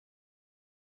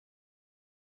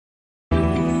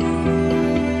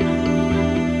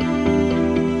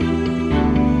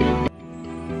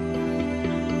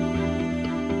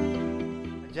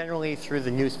Generally through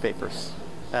the newspapers,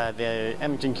 the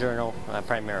Edmonton Journal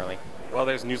primarily. Well,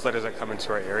 there's newsletters that come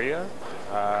into our area.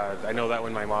 I know that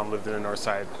when my mom lived in the north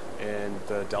side in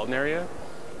the Delton area,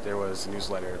 there was a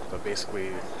newsletter, but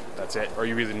basically that's it. Or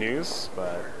you read the news,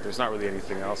 but there's not really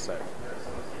anything else that,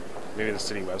 maybe the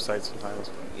city website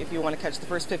sometimes. If you want to catch the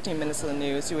first 15 minutes of the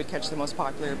news, you would catch the most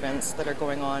popular events that are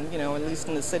going on, at least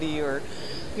in the city or,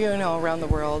 around the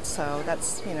world. So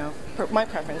that's, my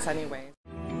preference anyway.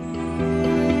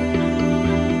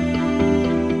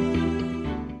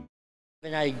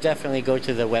 Then I definitely go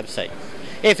to the website,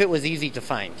 if it was easy to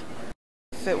find.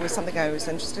 If it was something I was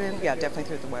interested in, yeah, definitely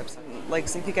through the website. Like,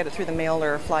 so if you get it through the mail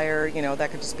or a flyer,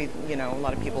 that could just be, a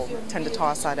lot of people tend to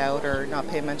toss that out or not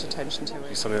pay much attention to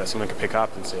it. Something that someone could pick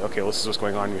up and say, okay, well, this is what's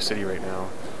going on in your city right now,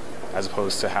 as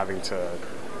opposed to having to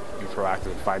be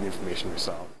proactive and find the information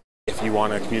yourself. If you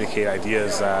want to communicate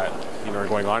ideas that, are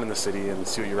going on in the city and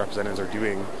see what your representatives are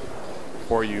doing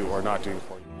for you or not doing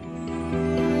for you.